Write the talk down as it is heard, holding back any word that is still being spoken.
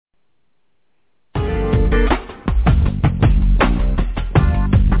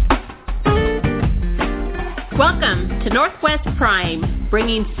Prime,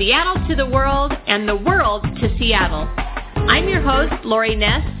 bringing Seattle to the world and the world to Seattle. I'm your host, Lori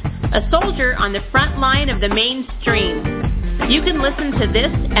Ness, a soldier on the front line of the mainstream. You can listen to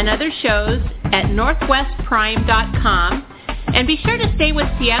this and other shows at northwestprime.com, and be sure to stay with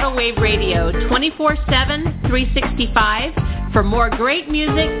Seattle Wave Radio 24/7, 365 for more great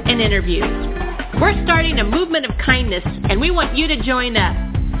music and interviews. We're starting a movement of kindness, and we want you to join us.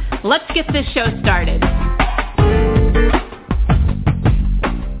 Let's get this show started.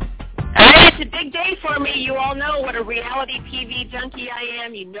 It's a big day for me. You all know what a reality TV junkie I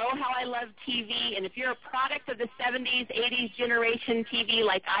am. You know how I love TV. And if you're a product of the 70s, 80s generation TV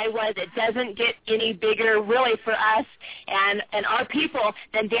like I was, it doesn't get any bigger really for us and our people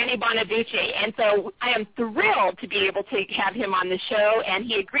than Danny Bonaduce. And so I am thrilled to be able to have him on the show. And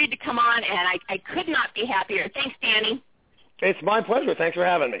he agreed to come on, and I could not be happier. Thanks, Danny. It's my pleasure. Thanks for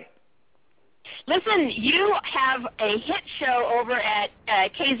having me. Listen, you have a hit show over at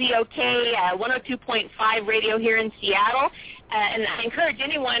KZOK 102.5 radio here in Seattle, and I encourage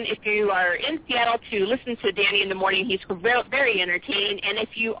anyone, if you are in Seattle, to listen to Danny in the morning. He's very entertaining, and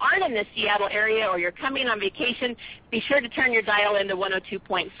if you aren't in the Seattle area or you're coming on vacation, be sure to turn your dial into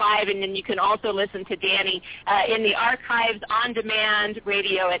 102.5, and then you can also listen to Danny in the archives on-demand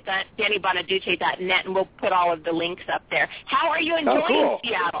radio at DannyBonaduce.net, and we'll put all of the links up there. How are you enjoying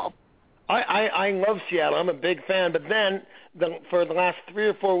Seattle? I love Seattle. I'm a big fan. But then for the last 3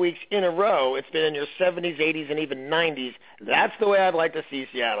 or 4 weeks in a row, it's been in your 70s, 80s, and even 90s. That's the way I'd like to see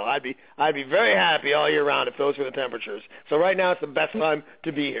Seattle. I'd be very happy all year round if those were the temperatures. So right now it's the best time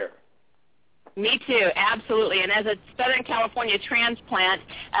to be here. Me too, absolutely. And as a Southern California transplant,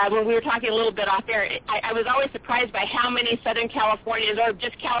 when we were talking a little bit off air, I was always surprised by how many Southern Californians, or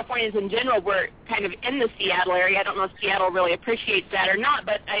just Californians in general, were kind of in the Seattle area. I don't know if Seattle really appreciates that or not,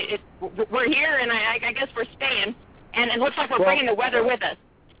 but we're here, and I guess we're staying. And it looks like we're bringing the weather with us.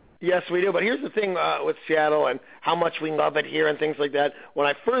 Yes, we do. But here's the thing with Seattle and how much we love it here and things like that. When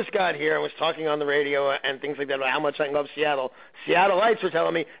I first got here and was talking on the radio and things like that about how much I love Seattle, Seattleites were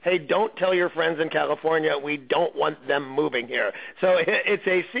telling me, hey, don't tell your friends in California. We don't want them moving here. So it's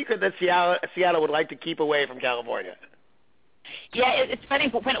a secret that Seattle would like to keep away from California. Yeah, it's funny.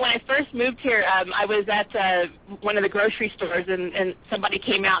 When I first moved here, I was at one of the grocery stores, and somebody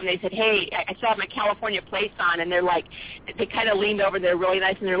came out and they said, hey, I still have my California plates on, and they're like, they kind of leaned over, they're really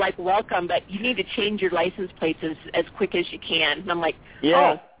nice, and they're like, welcome, but you need to change your license plates as quick as you can. And I'm like,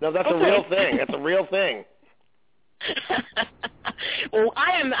 yeah, no, that's okay. A real thing. That's a real thing. Well,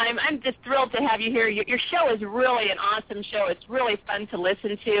 I'm just thrilled to have you here. Your show is really an awesome show. It's really fun to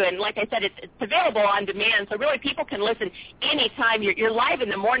listen to, and like I said, it's available on demand, so really people can listen anytime. You're live in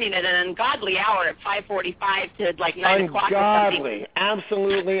the morning at an ungodly hour at 5:45 to like 9 o'clock or something. Ungodly,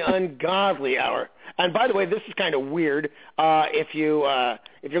 absolutely ungodly hour. And by the way, this is kind of weird. If you're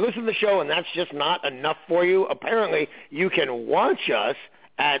listening to the show and that's just not enough for you, apparently you can watch us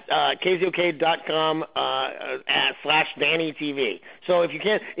at kzok.com/DannyTV. So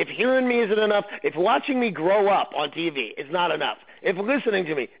if hearing me isn't enough, if watching me grow up on TV is not enough, if listening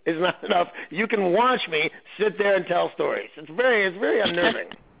to me is not enough, you can watch me sit there and tell stories. It's very unnerving.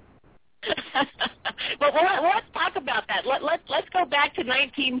 Well, let's talk about that. Let's go back to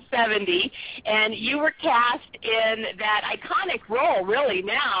 1970, and you were cast in that iconic role, really,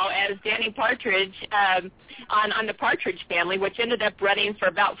 now as Danny Partridge on the Partridge Family, which ended up running for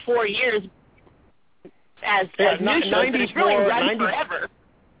about 4 years as new show, but it's really run forever.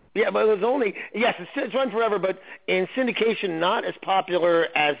 Yeah, but it was only, yes, it's run forever, but in syndication, not as popular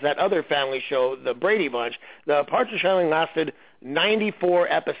as that other family show, the Brady Bunch. The Partridge Family lasted 94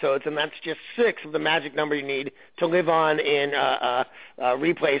 episodes, and that's just 6 of the magic number you need to live on in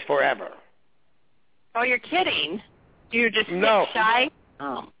replays forever. Oh, you're kidding. You're just no. shy?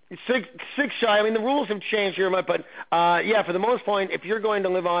 Oh. Six shy. I mean, the rules have changed here, but yeah, for the most part, if you're going to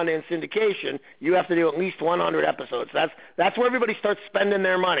live on in syndication, you have to do at least 100 episodes. That's where everybody starts spending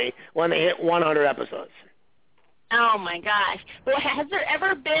their money when they hit 100 episodes. Oh my gosh! Well, has there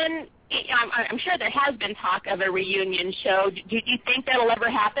ever been? I'm sure there has been talk of a reunion show. Do you think that'll ever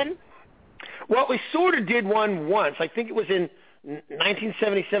happen? Well, we sort of did one once. I think it was in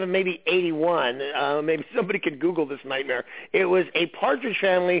 1977, maybe 81. Maybe somebody could Google this nightmare. It was a Partridge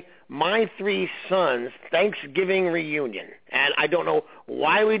Family, My Three Sons Thanksgiving reunion. And I don't know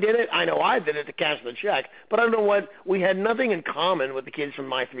why we did it. I know I did it to cash the check, but I don't know what. We had nothing in common with the kids from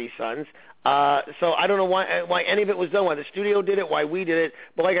My Three Sons. So I don't know why any of it was done, why the studio did it, why we did it.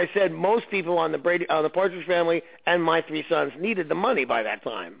 But like I said, most people on the Partridge Family and My Three Sons needed the money by that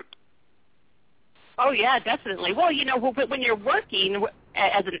time. Oh, yeah, definitely. Well, you know, when you're working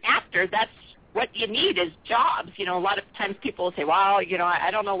as an actor, that's what you need is jobs. You know, a lot of times people will say, well, you know,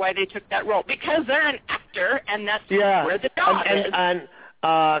 I don't know why they took that role. Because they're an actor, and that's where the job is. And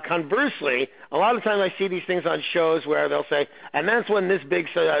conversely, a lot of times I see these things on shows where they'll say, and that's when this big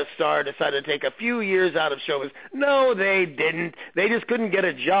star decided to take a few years out of showbiz. No, they didn't. They just couldn't get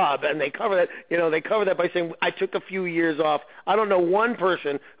a job, and they cover that. You know, they cover that by saying, I took a few years off. I don't know one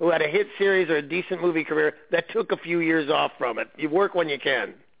person who had a hit series or a decent movie career that took a few years off from it. You work when you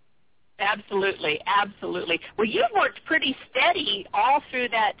can. Absolutely, absolutely. Well, you've worked pretty steady all through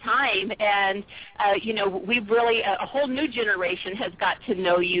that time, and, you know, we've really, a whole new generation has got to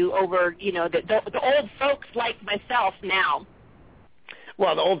know you over, you know, the old folks like myself now.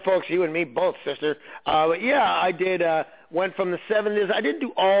 Well, the old folks, you and me both, sister. But yeah, I did, went from the 70s. I didn't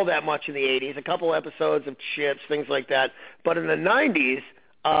do all that much in the 80s, a couple episodes of Chips, things like that. But in the 90s,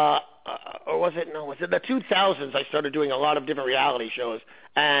 or was it the 2000s, I started doing a lot of different reality shows.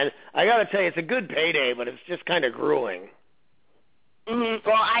 And I got to tell you, it's a good payday, but it's just kind of grueling. Mm-hmm.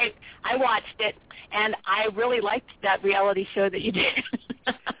 Well, I watched it, and I really liked that reality show that you did.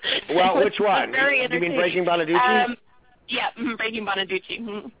 Well, which one? You mean Breaking Bonaduce? Yeah, Breaking Bonaduce.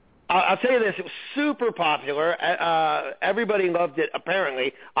 Mm-hmm. I'll tell you this, it was super popular. Everybody loved it,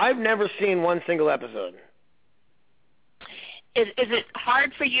 apparently. I've never seen one single episode. Is it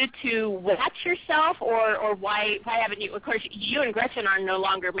hard for you to watch yourself, or why haven't you? Of course, you and Gretchen are no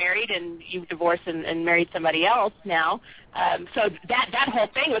longer married, and you've divorced and married somebody else now. So that whole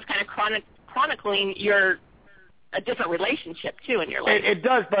thing was kind of chronicling a different relationship, too, in your life. It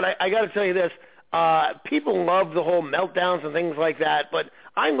does, but I got to tell you this. People love the whole meltdowns and things like that, but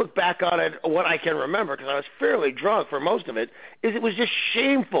I look back on it, what I can remember, because I was fairly drunk for most of it, is it was just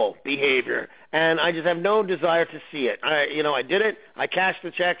shameful behavior, and I just have no desire to see it. I did it, I cashed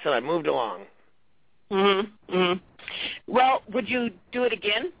the checks, and I moved along. Mm-hmm. Mm-hmm. Well, would you do it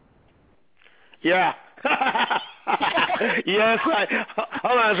again? Yeah. Yes,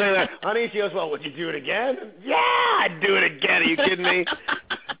 hold on a second. Honey, she goes, well, would you do it again? Yeah, I'd do it again. Are you kidding me?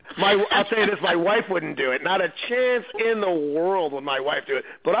 I'll tell you this, my wife wouldn't do it. Not a chance in the world would my wife do it,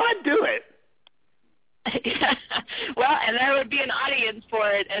 but I'd do it. Well, and there would be an audience for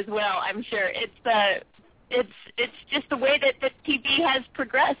it as well, I'm sure. It's just the way that TV has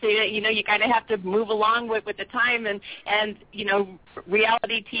progressed. You know, you kind of have to move along with the time, and you know,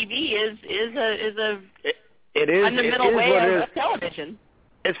 reality TV is a fundamental way of television.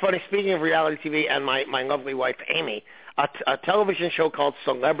 It's funny, speaking of reality TV and my lovely wife, Amy, a television show called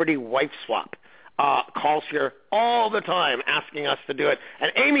Celebrity Wife Swap calls here all the time asking us to do it.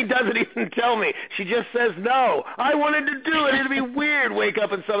 And Amy doesn't even tell me. She just says no. I wanted to do it. It'd be weird, wake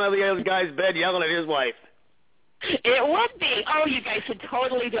up in some other guy's bed yelling at his wife. It would be. Oh, you guys should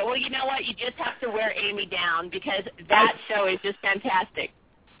totally do it. Well, you know what? You just have to wear Amy down because that show is just fantastic.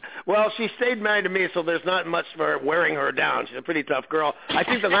 Well, she stayed married to me, so there's not much for wearing her down. She's a pretty tough girl. I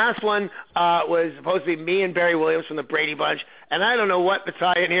think the last one was supposed to be me and Barry Williams from the Brady Bunch, and I don't know what the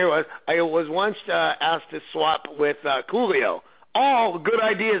tie-in here was. I was once asked to swap with Coolio. All good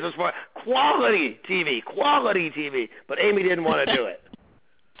ideas as far as quality TV, but Amy didn't want to do it.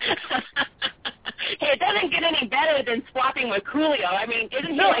 Hey, it doesn't get any better than swapping with Coolio. I mean,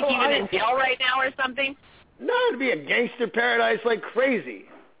 isn't he even in jail right now or something? No, it'd be a gangster paradise like crazy.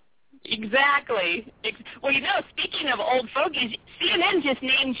 Exactly. Well, you know, speaking of old fogies, CNN just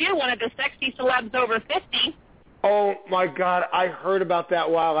named you one of the sexy celebs over 50. Oh, my God. I heard about that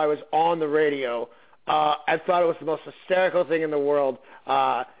while I was on the radio. I thought it was the most hysterical thing in the world.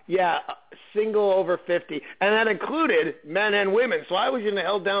 Single over 50. And that included men and women. So I was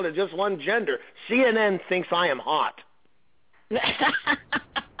held down to just one gender. CNN thinks I am hot.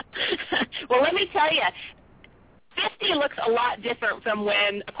 Well, let me tell you, 50 looks a lot different from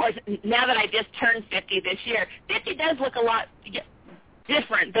when, of course, now that I just turned 50 this year, 50 does look a lot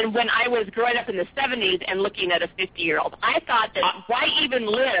different than when I was growing up in the 70s and looking at a 50-year-old. I thought that why even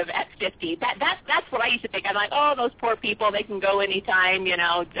live at 50? That's what I used to think. I'm like, oh, those poor people, they can go anytime, you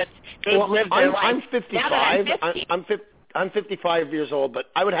know, they've lived their life. I'm 55. Now that I'm 50. I'm 55 years old, but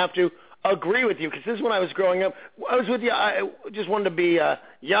I would have to agree with you because this is when I was growing up. I was with you. I just wanted to be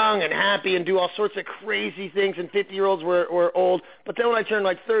young and happy and do all sorts of crazy things, and 50-year-olds were old. But then when I turned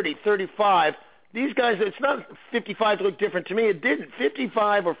like 30, 35, these guys, it's not 55 looked different to me. It didn't.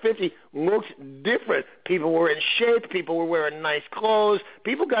 55 or 50 looked different. People were in shape. People were wearing nice clothes.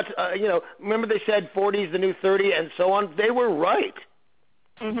 People got, remember they said 40 is the new 30 and so on? They were right.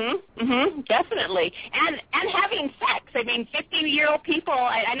 Definitely. And having sex. I mean, 50-year-old people,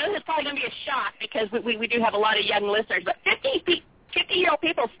 I know this is probably going to be a shock because we do have a lot of young listeners, but 50-year-old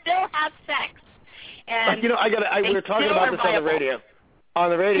people still have sex. And we were talking about this on the radio. on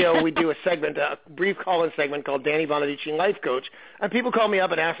the radio, we do a segment, a brief call-in segment called Danny Bonaduce Life Coach, and people call me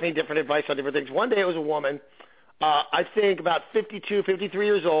up and ask me different advice on different things. One day it was a woman, I think about 52, 53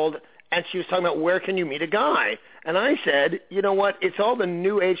 years old, and she was talking about where can you meet a guy. And I said, you know what, it's all the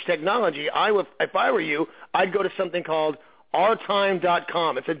new age technology. If I were you, I'd go to something called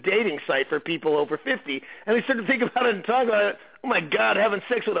ourtime.com. It's a dating site for people over 50. And we started to think about it and talk about it. Oh, my God, having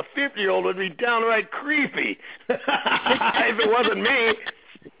sex with a 50-year-old would be downright creepy if it wasn't me.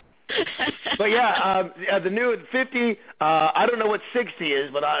 But, yeah, the new 50, I don't know what 60 is,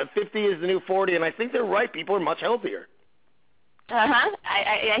 but 50 is the new 40, and I think they're right. People are much healthier.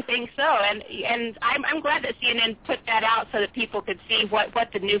 I think so, and I'm glad that CNN put that out so that people could see what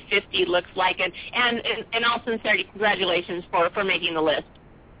the new 50 looks like, and in all sincerity, congratulations for making the list.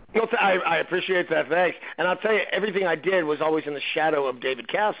 Well, I appreciate that, thanks. And I'll tell you, everything I did was always in the shadow of David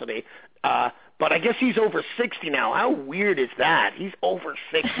Cassidy, but I guess he's over 60 now. How weird is that? He's over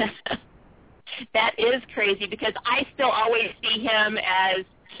 60. That is crazy because I still always see him as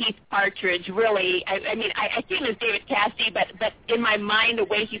Keith Partridge, really. I mean, I see him as David Cassidy, but in my mind, the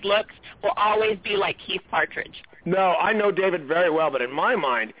way he looks will always be like Keith Partridge. No, I know David very well, but in my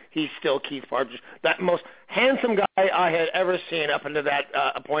mind, he's still Keith Partridge, that most handsome guy I had ever seen up until that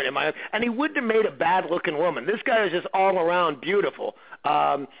point in my life. And he wouldn't have made a bad-looking woman. This guy is just all around beautiful.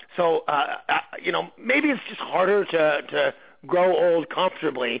 You know, maybe it's just harder to grow old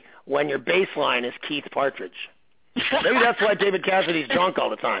comfortably when your baseline is Keith Partridge. Maybe that's why David Cassidy's drunk all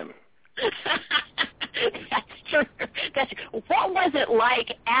the time. That's true. What was it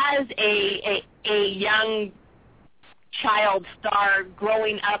like as a young child star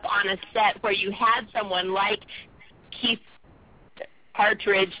growing up on a set where you had someone like Keith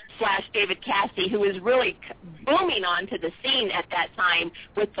Partridge / David Cassidy, who was really booming onto the scene at that time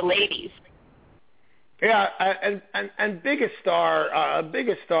with the ladies? Yeah, and biggest star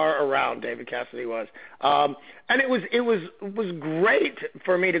around David Cassidy was, and it was great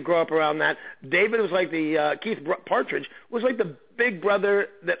for me to grow up around that. David was like Keith Partridge was like the big brother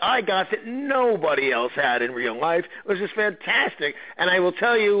that I got that nobody else had in real life. It was just fantastic. And I will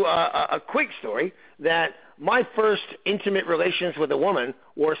tell you a quick story that my first intimate relations with a woman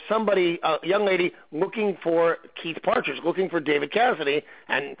were a young lady looking for Keith Partridge, looking for David Cassidy,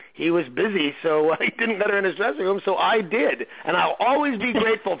 and he was busy, so I didn't let her in his dressing room, so I did. And I'll always be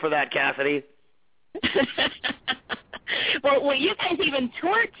grateful for that, Cassidy. Well, you guys even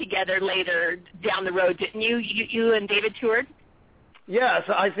toured together later down the road, didn't you? You and David toured? Yeah,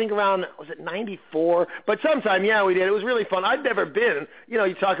 so I think around, was it 94? But sometime, yeah, we did. It was really fun. I'd never been. You know,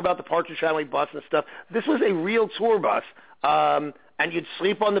 you talk about the Partridge Family bus and stuff. This was a real tour bus, and you'd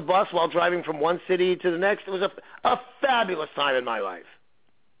sleep on the bus while driving from one city to the next. It was a fabulous time in my life.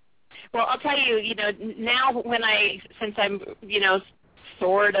 Well, I'll tell you, you know, now since I'm, you know,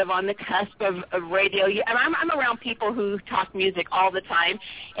 sort of on the cusp of radio. I'm around people who talk music all the time,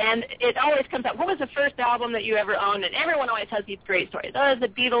 and it always comes up, what was the first album that you ever owned? And everyone always has these great stories. Oh, it was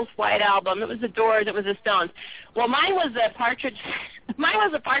the Beatles' White Album. It was the Doors. It was the Stones. Well, mine was the Partridge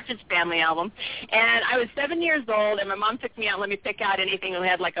Family album, and I was 7 years old, and my mom took me out and let me pick out anything. We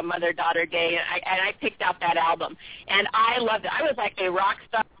had like a mother-daughter day, and I picked out that album, and I loved it. I was like a rock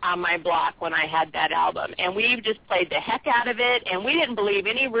star on my block when I had that album, and we just played the heck out of it, and we didn't believe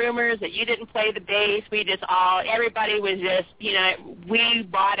any rumors that you didn't play the bass. Everybody was just, you know, we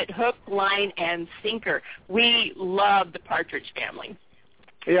bought it hook, line, and sinker. We loved the Partridge Family.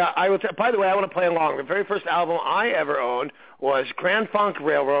 Yeah, by the way, I want to play along. The very first album I ever owned was Grand Funk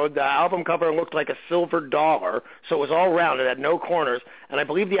Railroad. The album cover looked like a silver dollar, so it was all round. It had no corners, and I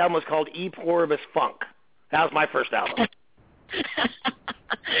believe the album was called E Pluribus Funk. That was my first album.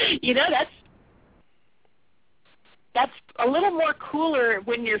 You know, that's a little more cooler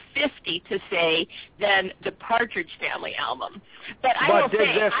when you're 50 to say than the Partridge Family album. But I will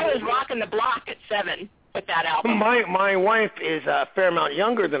say, I was rocking the block at 7 with that album. My wife is a fair amount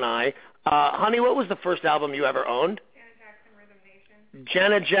younger than I. Honey, what was the first album you ever owned?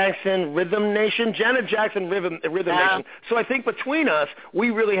 Janet Jackson Rhythm Nation. Janet Jackson Rhythm Nation. So I think between us,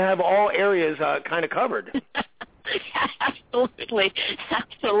 we really have all areas kind of covered. Absolutely.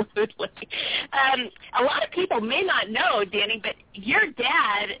 A lot of people may not know, Danny, but your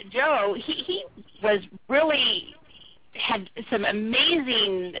dad, Joe, he was really had some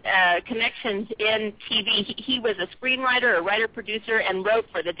amazing connections in TV. He was a screenwriter, a writer-producer, and wrote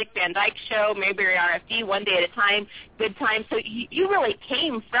for the Dick Van Dyke Show, Mayberry RFD, One Day at a Time, Good Time. So you really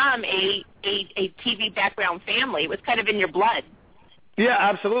came from a TV background family. It was kind of in your blood. Yeah,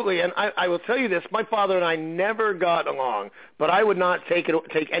 absolutely. And I will tell you this, my father and I never got along, but I would not take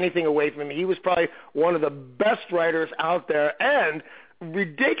anything away from him. He was probably one of the best writers out there, and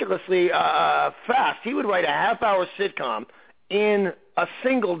ridiculously fast. He would write a half-hour sitcom in a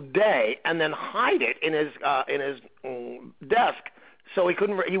single day and then hide it in his desk so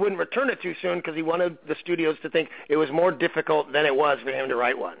he wouldn't return it too soon because he wanted the studios to think it was more difficult than it was for him to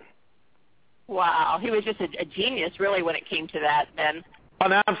write one. Wow, he was just a genius, really, when it came to that. Then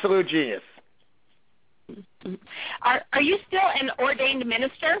an absolute genius. Are you still an ordained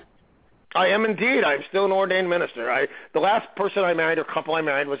minister? I am indeed. I'm still an ordained minister. The last person I married, or couple I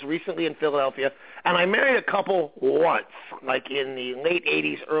married, was recently in Philadelphia, and I married a couple once, like in the late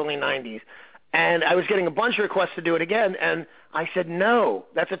 80s, early 90s, and I was getting a bunch of requests to do it again, and I said no.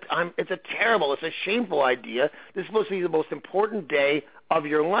 It's a shameful idea. This is supposed to be the most important day of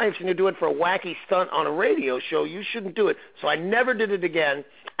your life, and you're doing it for a wacky stunt on a radio show. You shouldn't do it. So I never did it again,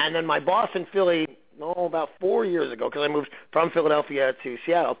 and then my boss in Philly, about 4 years ago, because I moved from Philadelphia to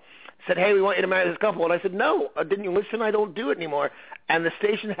Seattle, said, hey, we want you to marry this couple. And I said, no, didn't you listen? I don't do it anymore. And the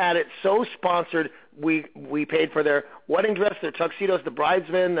station had it so sponsored, we paid for their wedding dress, their tuxedos, the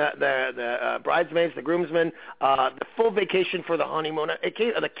bridesmen, the bridesmaids, the groomsmen, the full vacation for the honeymoon,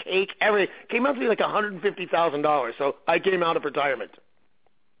 the cake, everything. It came out to be like $150,000. So I came out of retirement.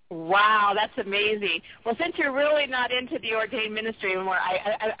 Wow, that's amazing. Well, since you're really not into the ordained ministry anymore,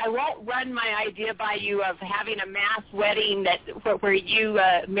 I won't run my idea by you of having a mass wedding where you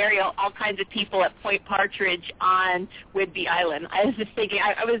marry all kinds of people at Point Partridge on Whidbey Island. I was just thinking,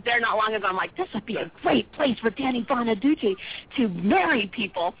 I was there not long ago. I'm like, this would be a great place for Danny Bonaduce to marry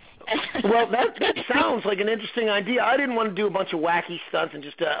people. Well, that sounds like an interesting idea. I didn't want to do a bunch of wacky stunts and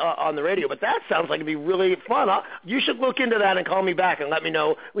just on the radio, but that sounds like it'd be really fun. You should look into that and call me back and let me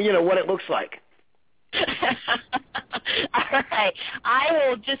know, what it looks like. All right. I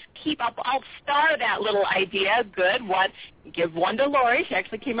will just I'll star that little idea. Good one. Give one to Lori. She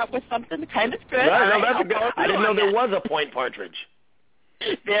actually came up with something kind of good. I didn't know there was a Point Partridge.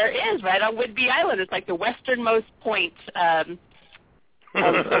 There is, right on Whidbey Island. It's like the westernmost point of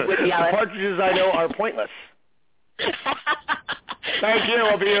Whidbey Island. The partridges I know are pointless. Thank you.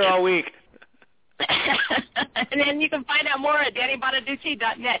 I'll be here all week. And then you can find out more at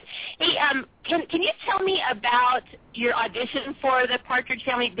DannyBonaduce.net. Hey, can you tell me about your audition for the Partridge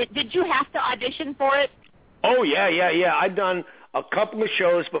Family? Did you have to audition for it? Oh, yeah. I've done a couple of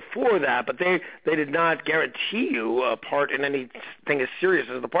shows before that, but they did not guarantee you a part in anything as serious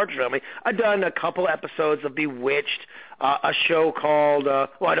as the Partridge Family. I've done a couple episodes of Bewitched, a show called,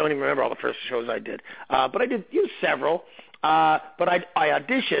 I don't even remember all the first shows I did, but I did several. But I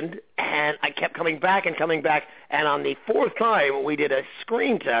auditioned, and I kept coming back, and on the fourth time, we did a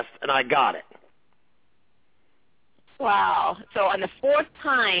screen test, and I got it. Wow. So on the fourth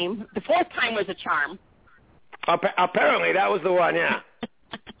time was a charm. Apparently, that was the one, yeah.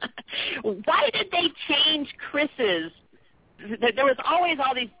 Why did they change Chris's? There was always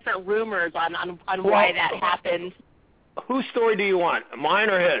all these different rumors on why that happened. Whose story do you want,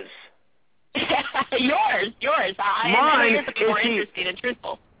 mine or his? Yours. Mine is more interesting and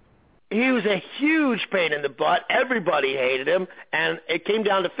truthful. He was a huge pain in the butt. Everybody hated him, and it came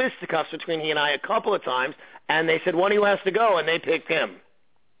down to fisticuffs between he and I a couple of times, and they said one of you has to go, and they picked him.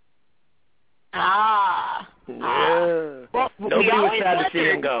 Ah. Well, nobody was sad to see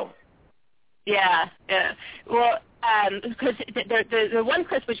him go. Yeah. Well, because the one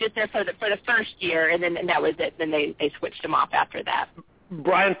Chris was just there for the first year, and that was it. Then they switched him off after that.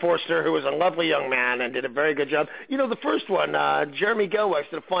 Brian Forster, who was a lovely young man and did a very good job. The first one, Jeremy Gelweiss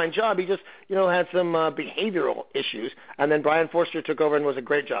did a fine job. He just, had some behavioral issues, and then Brian Forster took over and was a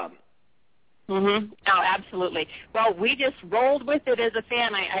great job. Mm-hmm. Oh, absolutely. Well, we just rolled with it as a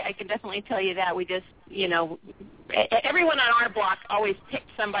fan. I can definitely tell you that. We just, everyone on our block always picked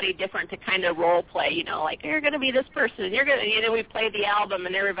somebody different to kind of role play, like you're going to be this person. You're going to, we play the album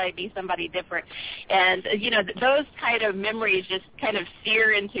and everybody be somebody different. And, those kind of memories just kind of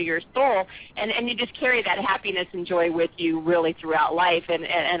sear into your soul, and you just carry that happiness and joy with you really throughout life. And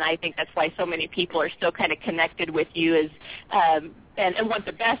I think that's why so many people are still kind of connected with you as, and want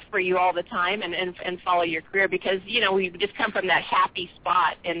the best for you all the time and follow your career because, we just come from that happy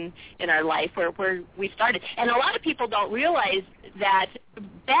spot in our life where we started. And a lot of people don't realize that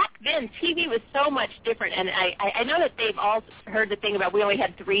back then TV was so much different. And I know that they've all heard the thing about we only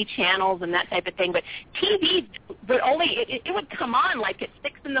had 3 channels and that type of thing, but TV would it would come on like at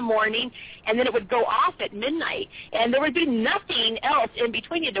 6 in the morning and then it would go off at midnight. And there would be nothing else in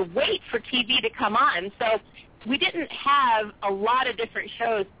between. You had to wait for TV to come on. So we didn't have a lot of different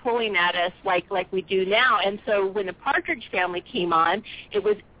shows pulling at us like we do now. And so when the Partridge Family came on, it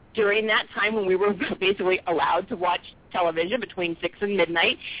was during that time when we were basically allowed to watch television between 6 and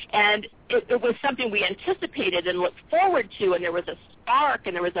midnight, and it was something we anticipated and looked forward to, and there was a spark,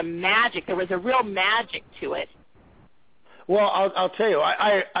 and there was a magic. There was a real magic to it. Well, I'll tell you,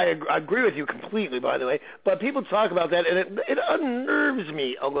 I agree with you completely, by the way, but people talk about that, and it unnerves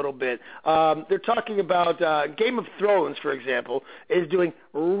me a little bit. They're talking about Game of Thrones, for example, is doing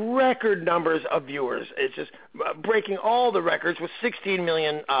record numbers of viewers. It's just breaking all the records with 16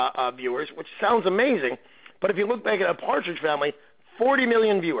 million viewers, which sounds amazing. But if you look back at a Partridge Family, 40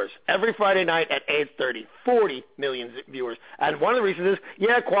 million viewers every Friday night at 8:30. 40 million viewers. And one of the reasons is,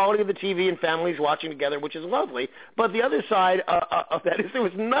 quality of the TV and families watching together, which is lovely. But the other side of that is there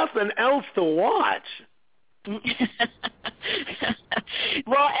was nothing else to watch.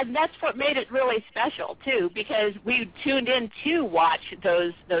 Well, and that's what made it really special too, because we tuned in to watch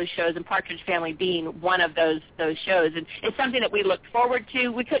those shows, and Partridge Family being one of those shows. And it's something that we looked forward to.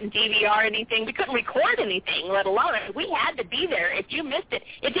 We couldn't DVR anything, we couldn't record anything, let alone we had to be there. If you missed it,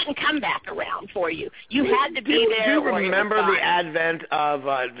 it didn't come back around for you. You had to be there. Do you remember the advent of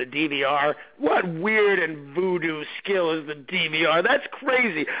the DVR? What weird and voodoo skill is the DVR? That's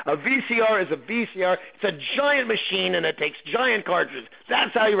crazy. A VCR is a VCR. It's a giant machine, and it takes giant cartridges.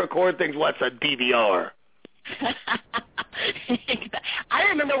 That's how you record things. What's a DVR? I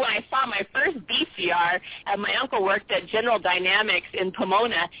remember when I saw my first VCR, my uncle worked at General Dynamics in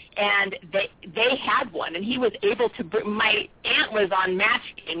Pomona, and they had one, and he was able to my aunt was on Match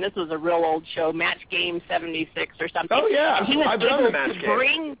Game. This was a real old show, Match Game 76 or something. Oh, yeah. And he was I've able done the Match to Game.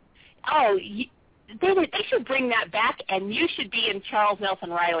 bring, they should bring that back, and you should be in Charles Nelson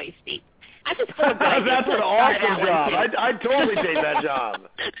Riley's seat. I just thought that's an awesome job. I'd totally take that job.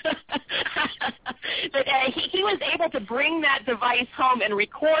 But he was able to bring that device home and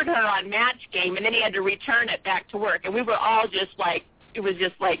record her on Match Game, and then he had to return it back to work. And we were all just like, it was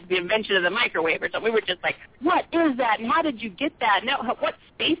just like the invention of the microwave or something. We were just like, what is that, and how did you get that? No, what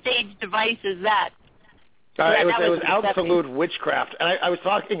space-age device is that? It was absolute witchcraft. And I was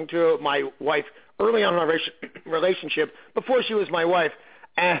talking to my wife early on in our relationship, before she was my wife,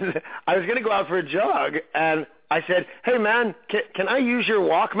 and I was going to go out for a jog, and I said, hey, man, can I use your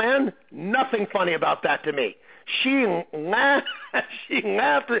Walkman? Nothing funny about that to me. She laughed.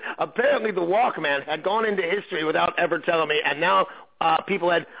 Apparently the Walkman had gone into history without ever telling me, and now people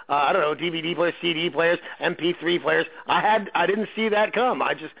had, DVD players, CD players, MP3 players. I didn't see that come.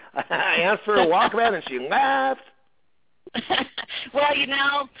 I asked for a Walkman, and she laughed. Well,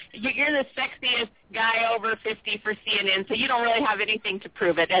 you're the sexiest guy over 50 for CNN, so you don't really have anything to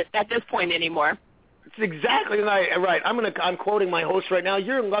prove it at this point anymore. It's exactly right. I'm quoting my host right now.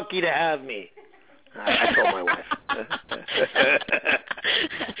 You're lucky to have me. I told my wife.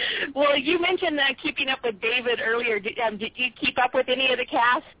 Well, you mentioned keeping up with David earlier. Did you keep up with any of the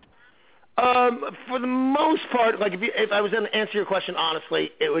cast? For the most part, like if I was going to answer your question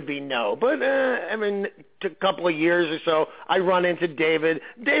honestly, it would be no. But a couple of years or so, I run into David.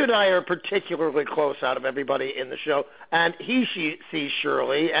 David and I are particularly close out of everybody in the show, and he sees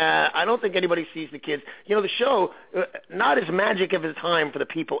Shirley. I don't think anybody sees the kids. The show, not as magic of a time for the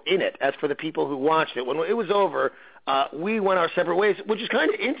people in it as for the people who watched it. When it was over, we went our separate ways, which is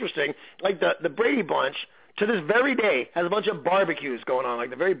kind of interesting. Like the Brady Bunch, to this very day, has a bunch of barbecues going on, like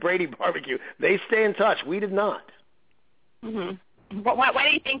the very Brady barbecue. They stay in touch. We did not. Mm-hmm. Why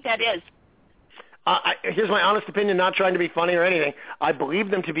do you think that is? Here's my honest opinion, not trying to be funny or anything. I believe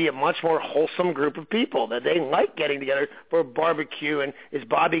them to be a much more wholesome group of people, that they like getting together for a barbecue, and is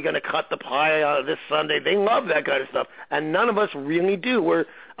Bobby going to cut the pie this Sunday? They love that kind of stuff, and none of us really do.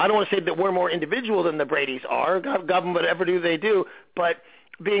 I don't want to say that we're more individual than the Bradys are. God, whatever do they do, but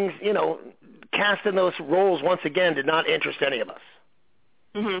being, cast in those roles once again did not interest any of us.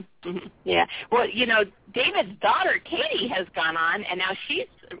 Mm-hmm. Mm-hmm. Yeah. Well, David's daughter, Katie, has gone on, and now she's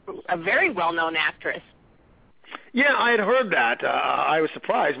a very well-known actress. Yeah, I had heard that. I was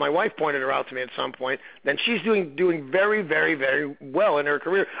surprised. My wife pointed her out to me at some point. Then she's doing very, very, very well in her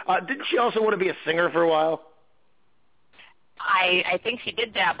career. Didn't she also want to be a singer for a while? I think she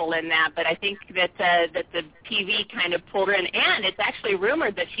did dabble in that, but I think that the TV kind of pulled her in, and it's actually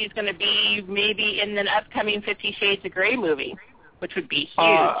rumored that she's going to be maybe in an upcoming 50 Shades of Grey movie, which would be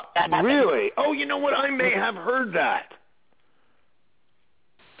huge. Really? Oh, you know what? I may have heard that.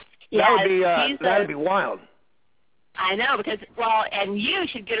 Yeah, that would be wild. I know, because, and you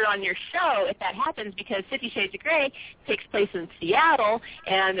should get her on your show if that happens, because 50 Shades of Grey takes place in Seattle,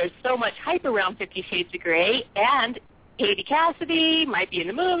 and there's so much hype around 50 Shades of Grey, and Katie Cassidy might be in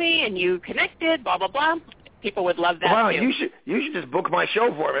the movie, and you connected, blah, blah, blah. People would love that, wow, too. You should just book my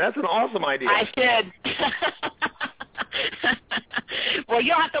show for me. That's an awesome idea. I should. Well,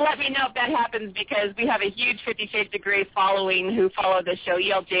 you'll have to let me know if that happens because we have a huge 50 Shades of Grey following who follow the show.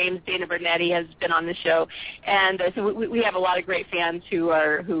 E.L. James, Dana Bernetti has been on the show, and so we have a lot of great fans who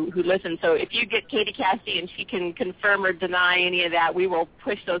listen. So if you get Katie Cassidy and she can confirm or deny any of that, we will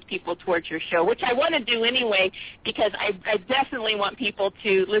push those people towards your show, which I want to do anyway because I definitely want people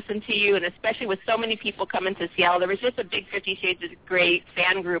to listen to you, and especially with so many people coming to Seattle. There was just a big 50 Shades of Grey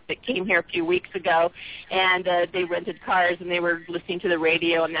fan group that came here a few weeks ago, and they rented cars and they were listening to the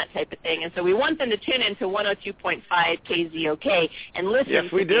radio and that type of thing. And so we want them to tune into 102.5 KZOK and listen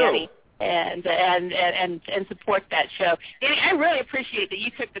to Danny and support that show. Danny, I really appreciate that you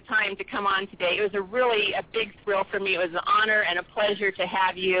took the time to come on today. It was a big thrill for me. It was an honor and a pleasure to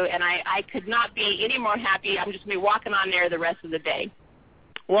have you, and I could not be any more happy. I'm just going to be walking on there the rest of the day.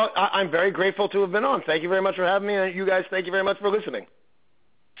 Well, I'm very grateful to have been on. Thank you very much for having me, and you guys, thank you very much for listening.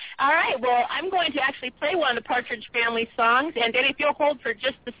 All right, well, I'm going to actually play one of the Partridge Family songs, and Danny, if you'll hold for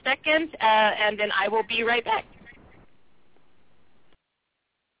just a second, and then I will be right back.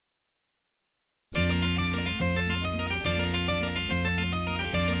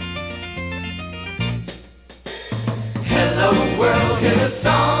 Hello world, here's a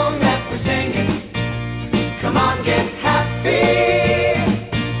song that we're singing. Come on, get happy.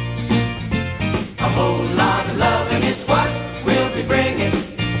 A whole lot of loving is what we'll be bringing.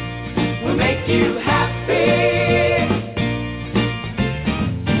 We'll make you happy.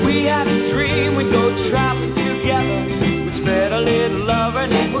 We had a dream, we'd go traveling together. We'd spread a little love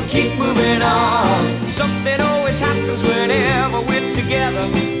and then we'll keep moving on. Something always happens whenever we're together.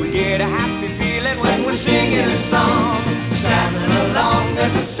 We get a happy feeling when we're singing a song. Standing along,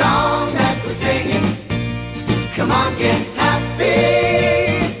 there's a song that we're singing. Come on, get happy.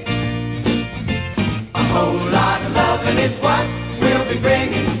 A whole lot of loving is what we'll be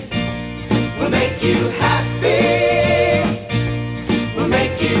bringing. We'll make you happy. We'll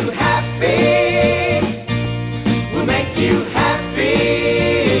make you happy. We'll make you happy.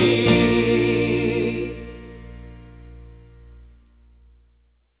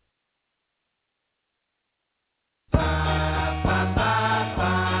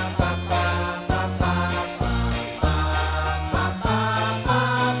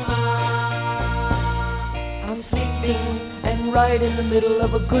 I'm sleeping and right in the middle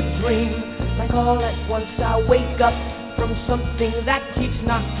of a good dream. Like all at once I wake up from something that keeps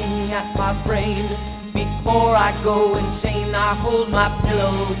knocking at my brain. Before I go insane, I hold my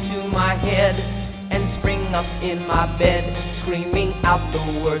pillow to my head and spring up in my bed, screaming out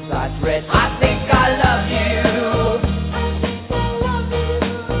the words I dread. I think I love you.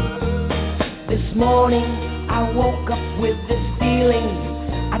 This morning I woke up with this feeling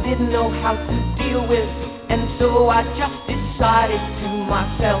I didn't know how to deal with, and so I just decided to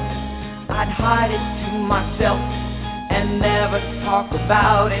myself I'd hide it to myself and never talk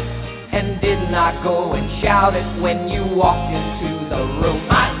about it, and did not go and shout it when you walked into the room.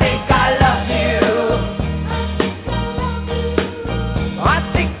 I think I love you. I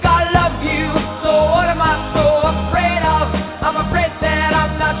think I love you. So what am I so afraid of? I'm afraid that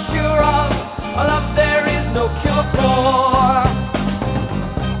I'm not sure of a love there is no cure for.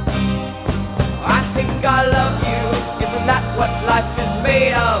 I think I love you. Isn't that what life is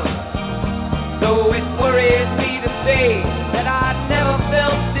made of? Though it worries me to say that I never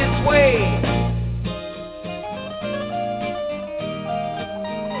felt this way.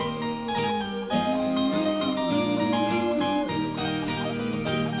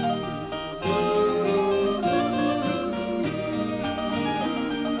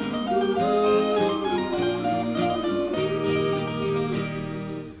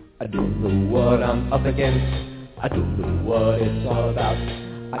 I don't know what I'm up against. I don't know what it's all about.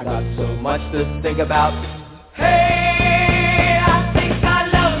 I got so much to think about. Hey, I think I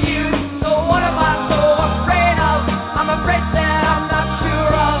love you. So what am I so afraid of? I'm afraid that I'm not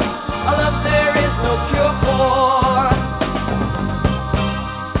sure of a love there is no cure for.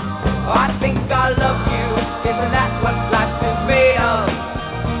 I think I love you. Isn't that what life is made of?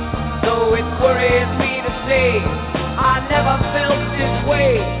 Though it worries me to say I never felt this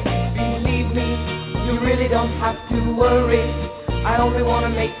way. Believe me, you really don't have to worry. I only want to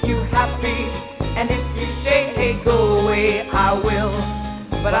make you happy, and if you say, hey, go away, I will.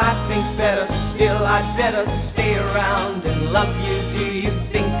 But I think better still, I'd better stay around and love you. Do you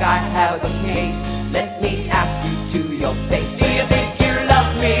think I have a case? Let me ask you to your face. Do you think you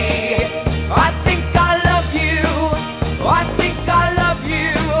love me? I think I love you. I think I love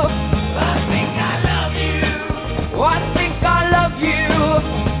you. I think I love you. I think I love you.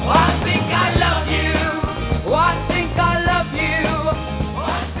 I think I love you. I think I love you.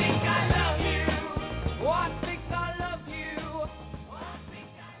 I think I love you. I think I love you.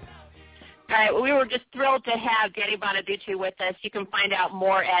 to have Danny Bonaduce with us. You can find out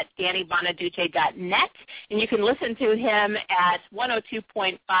more at DannyBonaduce.net, and you can listen to him at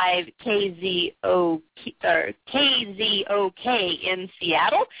 102.5 KZOK in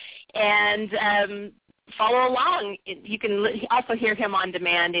Seattle, and follow along. You can also hear him on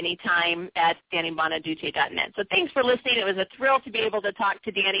demand anytime at DannyBonaduce.net. So thanks for listening. It was a thrill to be able to talk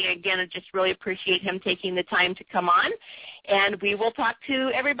to Danny again. I just really appreciate him taking the time to come on. And we will talk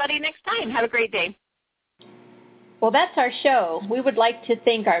to everybody next time. Have a great day. Well, that's our show. We would like to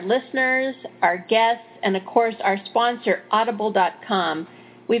thank our listeners, our guests, and, of course, our sponsor, Audible.com.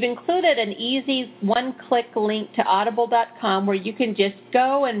 We've included an easy one-click link to Audible.com where you can just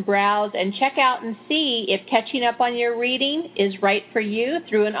go and browse and check out and see if catching up on your reading is right for you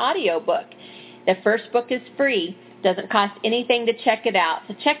through an audiobook. The first book is free. Doesn't cost anything to check it out.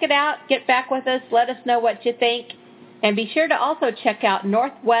 So check it out. Get back with us. Let us know what you think. And be sure to also check out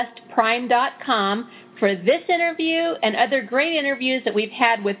NorthwestPrime.com for this interview and other great interviews that we've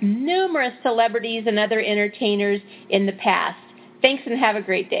had with numerous celebrities and other entertainers in the past. Thanks and have a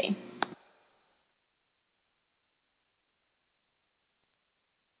great day.